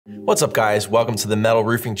What's up guys, welcome to the Metal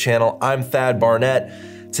Roofing channel. I'm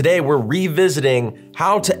Barnette. Today we're revisiting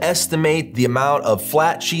how to estimate the amount of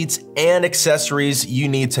flat sheets and accessories you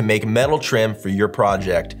need to make metal trim for your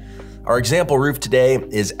project. Our example roof today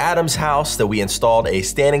is Adam's house that we installed a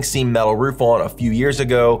standing seam metal roof on a few years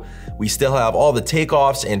ago. We still have all the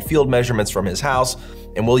takeoffs and field measurements from his house,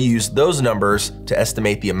 and we'll use those numbers to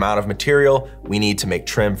estimate the amount of material we need to make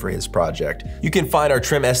trim for his project. You can find our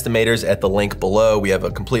trim estimators at the link below. We have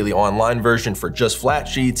a completely online version for just flat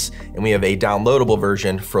sheets, and we have a downloadable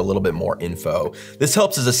version for a little bit more info. This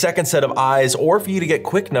helps as a second set of eyes or for you to get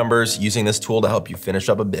quick numbers using this tool to help you finish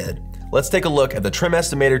up a bid. Let's take a look at the trim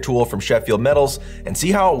estimator tool from Sheffield Metals and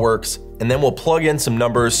see how it works, and then we'll plug in some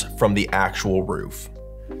numbers from the actual roof.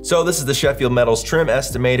 So this is the Sheffield Metals trim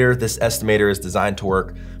estimator. This estimator is designed to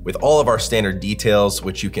work with all of our standard details,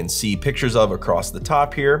 which you can see pictures of across the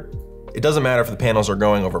top here. It doesn't matter if the panels are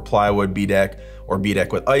going over plywood, B-deck, or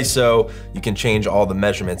B-deck with ISO. You can change all the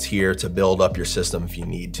measurements here to build up your system if you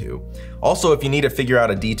need to. Also, if you need to figure out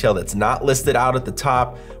a detail that's not listed out at the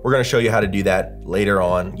top, we're gonna show you how to do that later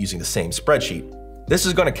on using the same spreadsheet. This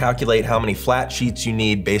is gonna calculate how many flat sheets you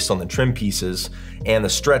need based on the trim pieces and the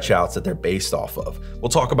stretch outs that they're based off of. We'll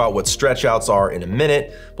talk about what stretch outs are in a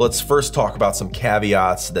minute, but let's first talk about some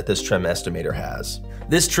caveats that this trim estimator has.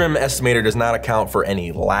 This trim estimator does not account for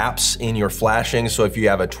any laps in your flashing. So if you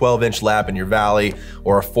have a 12-inch lap in your valley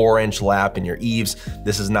or a 4-inch lap in your eaves,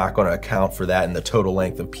 this is not gonna account for that in the total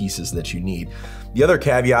length of pieces that you need. The other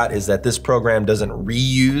caveat is that this program doesn't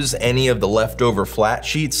reuse any of the leftover flat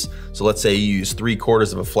sheets. So let's say you use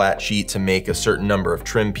 3/4 of a flat sheet to make a certain number of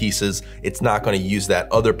trim pieces. It's not gonna use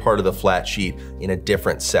that other part of the flat sheet in a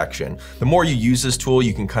different section. The more you use this tool,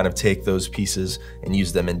 you can kind of take those pieces and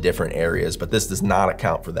use them in different areas, but this does not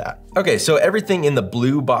account for that. Okay, so everything in the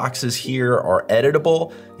blue boxes here are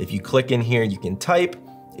editable. If you click in here, you can type.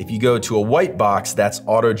 If you go to a white box, that's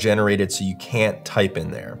auto-generated, so you can't type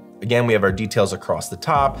in there. Again, we have our details across the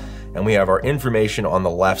top, and we have our information on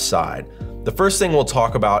the left side. The first thing we'll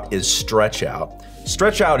talk about is stretch out.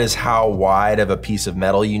 Stretch out is how wide of a piece of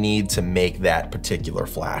metal you need to make that particular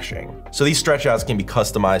flashing. So these stretch outs can be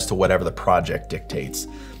customized to whatever the project dictates.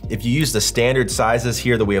 If you use the standard sizes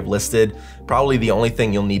here that we have listed, probably the only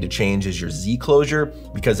thing you'll need to change is your Z closure,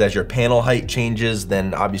 because as your panel height changes,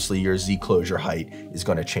 then obviously your Z closure height is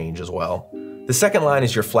gonna change as well. The second line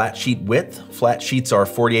is your flat sheet width. Flat sheets are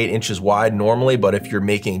 48 inches wide normally, but if you're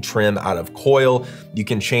making trim out of coil, you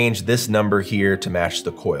can change this number here to match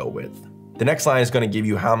the coil width. The next line is gonna give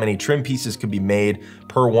you how many trim pieces could be made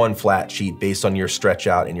per one flat sheet based on your stretch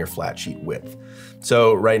out and your flat sheet width.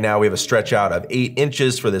 So right now we have a stretch out of 8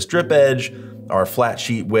 inches for this drip edge. Our flat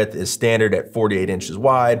sheet width is standard at 48 inches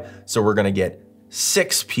wide, so we're gonna get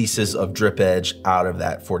 6 pieces of drip edge out of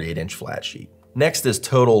that 48-inch flat sheet. Next is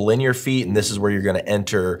total linear feet, and this is where you're gonna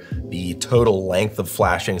enter the total length of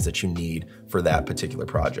flashings that you need for that particular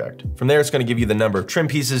project. From there, it's gonna give you the number of trim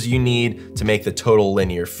pieces you need to make the total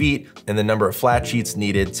linear feet and the number of flat sheets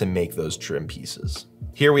needed to make those trim pieces.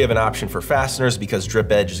 Here we have an option for fasteners because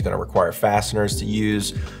drip edge is gonna require fasteners to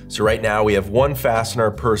use. So right now we have 1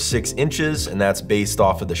 fastener per 6 inches, and that's based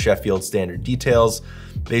off of the Sheffield standard details.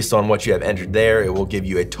 Based on what you have entered there, it will give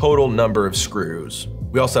you a total number of screws.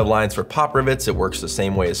 We also have lines for pop rivets. It works the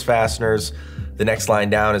same way as fasteners. The next line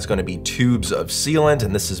down is gonna be tubes of sealant,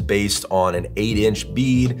 and this is based on an 8-inch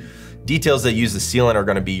bead. Details that use the sealant are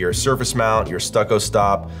gonna be your surface mount, your stucco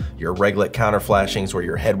stop, your reglet counter flashings, where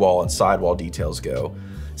your head wall and sidewall details go.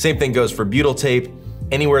 Same thing goes for butyl tape.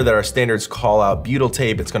 Anywhere that our standards call out butyl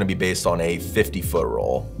tape, it's gonna be based on a 50-foot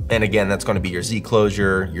roll. And again, that's gonna be your Z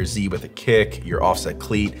closure, your Z with a kick, your offset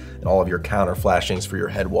cleat, and all of your counter flashings for your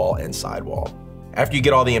head wall and sidewall. After you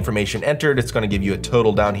get all the information entered, it's gonna give you a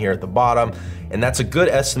total down here at the bottom, and that's a good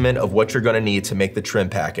estimate of what you're gonna need to make the trim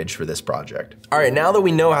package for this project. All right, now that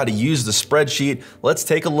we know how to use the spreadsheet, let's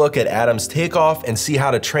take a look at Adam's takeoff and see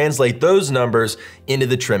how to translate those numbers into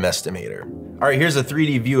the trim estimator. All right, here's a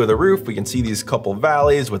 3D view of the roof. We can see these couple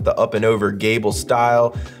valleys with the up and over gable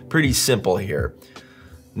style. Pretty simple here.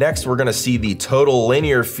 Next, we're gonna see the total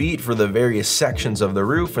linear feet for the various sections of the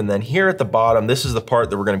roof. And then here at the bottom, this is the part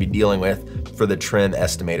that we're gonna be dealing with for the trim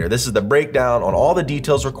estimator. This is the breakdown on all the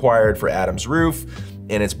details required for Adam's roof,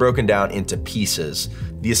 and it's broken down into pieces.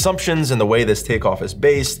 The assumptions and the way this takeoff is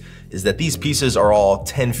based is that these pieces are all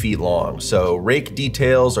 10 feet long. So rake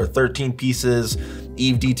details are 13 pieces,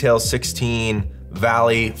 eave details 16,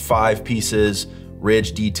 valley 5 pieces,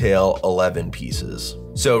 ridge detail 11 pieces.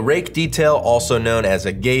 So rake detail, also known as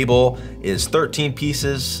a gable, is 13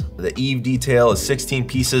 pieces. The eave detail is 16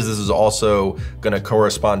 pieces. This is also gonna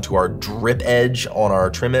correspond to our drip edge on our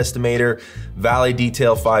trim estimator. valley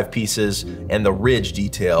detail 5 pieces, and the ridge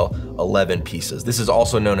detail 11 pieces. This is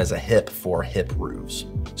also known as a hip for hip roofs.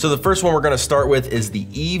 So the first one we're gonna start with is the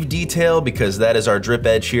eave detail, because that is our drip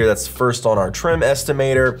edge here. That's first on our trim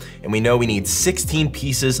estimator. And we know we need 16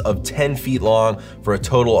 pieces of 10 feet long for a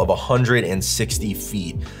total of 160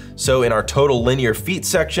 feet. So in our total linear feet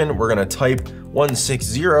section, we're gonna type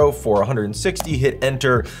 160 for 160, hit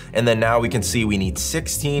enter. And then now we can see we need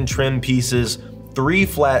 16 trim pieces, 3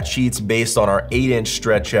 flat sheets based on our 8-inch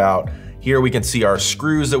stretch out. Here we can see our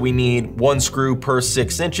screws that we need. 1 screw per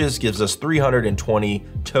 6 inches gives us 320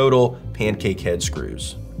 total pancake head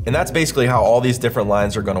screws. And that's basically how all these different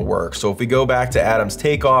lines are gonna work. So if we go back to Adam's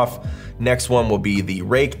takeoff, next one will be the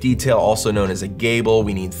rake detail, also known as a gable.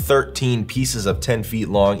 We need 13 pieces of 10 feet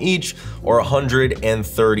long each, or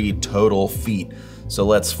 130 total feet. So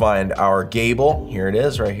let's find our gable. Here it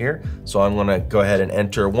is right here. So I'm gonna go ahead and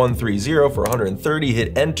enter 130 for 130,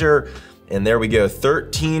 hit enter. And there we go,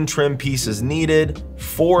 13 trim pieces needed,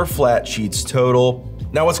 4 flat sheets total.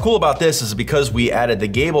 Now what's cool about this is because we added the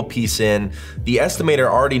gable piece in, the estimator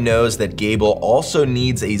already knows that gable also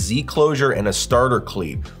needs a Z closure and a starter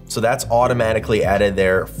cleat. So that's automatically added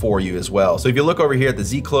there for you as well. So if you look over here at the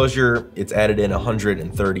Z closure, it's added in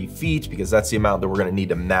 130 feet because that's the amount that we're gonna need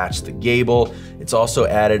to match the gable. It's also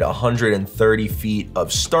added 130 feet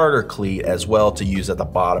of starter cleat as well to use at the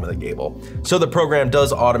bottom of the gable. So the program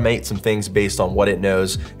does automate some things based on what it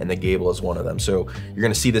knows, and the gable is one of them. So you're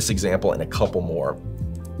gonna see this example in a couple more.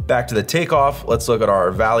 Back to the takeoff, let's look at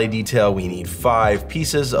our valley detail. We need 5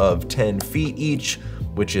 pieces of 10 feet each,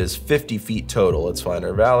 which is 50 feet total. Let's find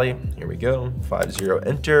our valley. Here we go, 50,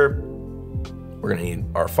 enter. We're gonna need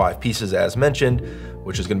our 5 pieces as mentioned,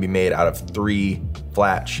 which is gonna be made out of 3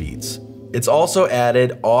 flat sheets. It's also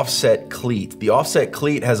added offset cleat. The offset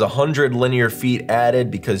cleat has 100 linear feet added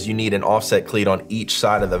because you need an offset cleat on each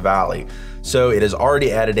side of the valley. So it has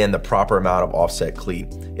already added in the proper amount of offset cleat.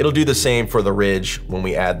 It'll do the same for the ridge when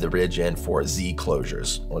we add the ridge in for Z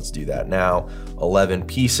closures. Let's do that now. 11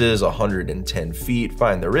 pieces, 110 feet.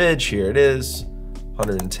 Find the ridge, here it is,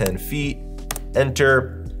 110 feet,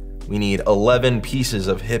 enter. We need 11 pieces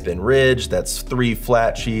of hip and ridge, that's 3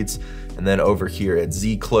 flat sheets. And then over here at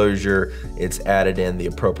Z closure, it's added in the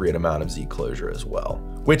appropriate amount of Z closure as well,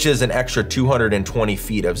 which is an extra 220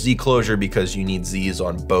 feet of Z closure because you need Z's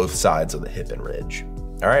on both sides of the hip and ridge.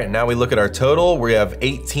 All right, now we look at our total. We have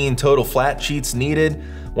 18 total flat sheets needed,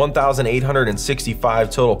 1,865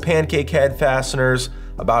 total pancake head fasteners,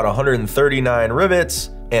 about 139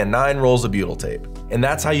 rivets, and 9 rolls of butyl tape. And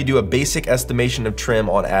that's how you do a basic estimation of trim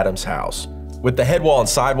on Adam's house. With the head wall and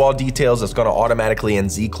sidewall details, it's gonna automatically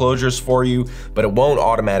end Z closures for you, but it won't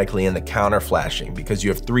automatically end the counter flashing because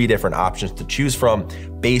you have 3 different options to choose from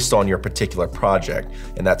based on your particular project.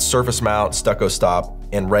 And that's surface mount, stucco stop,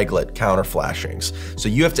 and reglet counter flashings. So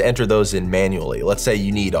you have to enter those in manually. Let's say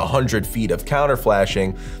you need 100 feet of counter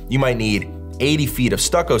flashing, you might need 80 feet of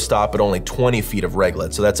stucco stop, but only 20 feet of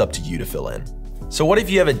reglet. So that's up to you to fill in. So what if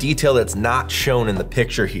you have a detail that's not shown in the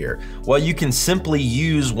picture here? Well, you can simply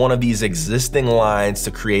use one of these existing lines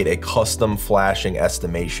to create a custom flashing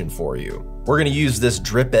estimation for you. We're gonna use this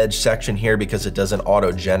drip edge section here because it doesn't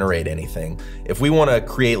auto-generate anything. If we wanna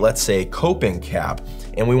create, let's say, coping cap,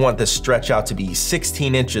 and we want this stretch out to be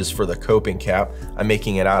 16 inches for the coping cap, I'm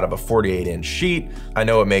making it out of a 48-inch sheet. I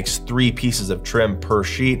know it makes 3 pieces of trim per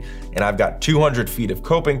sheet, and I've got 200 feet of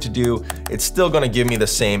coping to do. It's still gonna give me the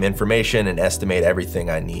same information and estimate everything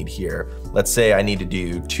I need here. Let's say I need to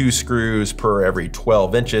do 2 screws per every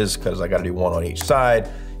 12 inches because I gotta do 1 on each side.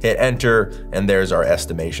 Hit enter, and there's our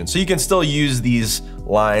estimation. So you can still use these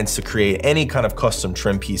lines to create any kind of custom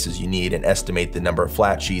trim pieces you need and estimate the number of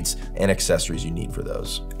flat sheets and accessories you need for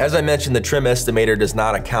those. As I mentioned, the trim estimator does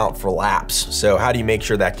not account for laps. So how do you make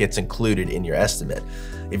sure that gets included in your estimate?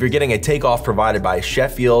 If you're getting a takeoff provided by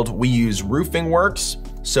Sheffield, we use Roofing Works.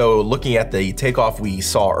 So looking at the takeoff we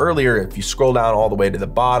saw earlier, if you scroll down all the way to the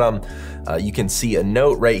bottom, you can see a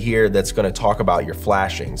note right here that's gonna talk about your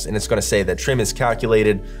flashings. And it's gonna say that trim is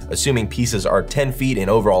calculated assuming pieces are 10 feet in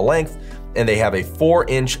overall length and they have a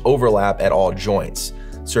 4-inch overlap at all joints.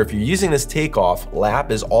 So if you're using this takeoff,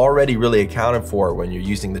 lap is already really accounted for when you're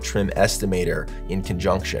using the trim estimator in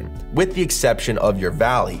conjunction, with the exception of your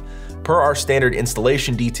valley. Per our standard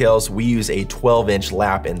installation details, we use a 12-inch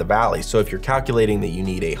lap in the valley. So if you're calculating that you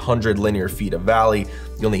need 100 linear feet of valley,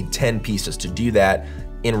 you'll need 10 pieces to do that.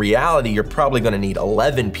 In reality, you're probably gonna need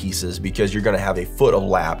 11 pieces because you're gonna have a foot of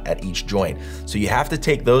lap at each joint. So you have to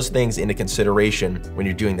take those things into consideration when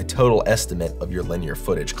you're doing the total estimate of your linear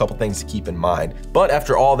footage. Couple things to keep in mind. But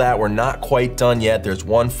after all that, we're not quite done yet. There's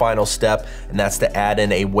one final step, and that's to add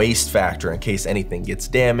in a waste factor in case anything gets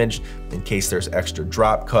damaged, in case there's extra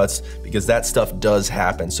drop cuts, because that stuff does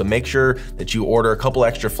happen. So make sure that you order a couple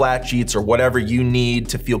extra flat sheets or whatever you need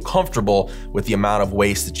to feel comfortable with the amount of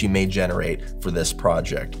waste that you may generate for this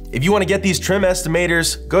project. If you want to get these trim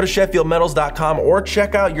estimators, go to sheffieldmetals.com or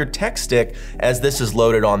check out your tech stick, as this is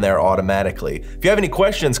loaded on there automatically. If you have any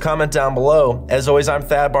questions, comment down below. As always, I'm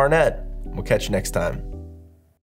Thad Barnett. We'll catch you next time.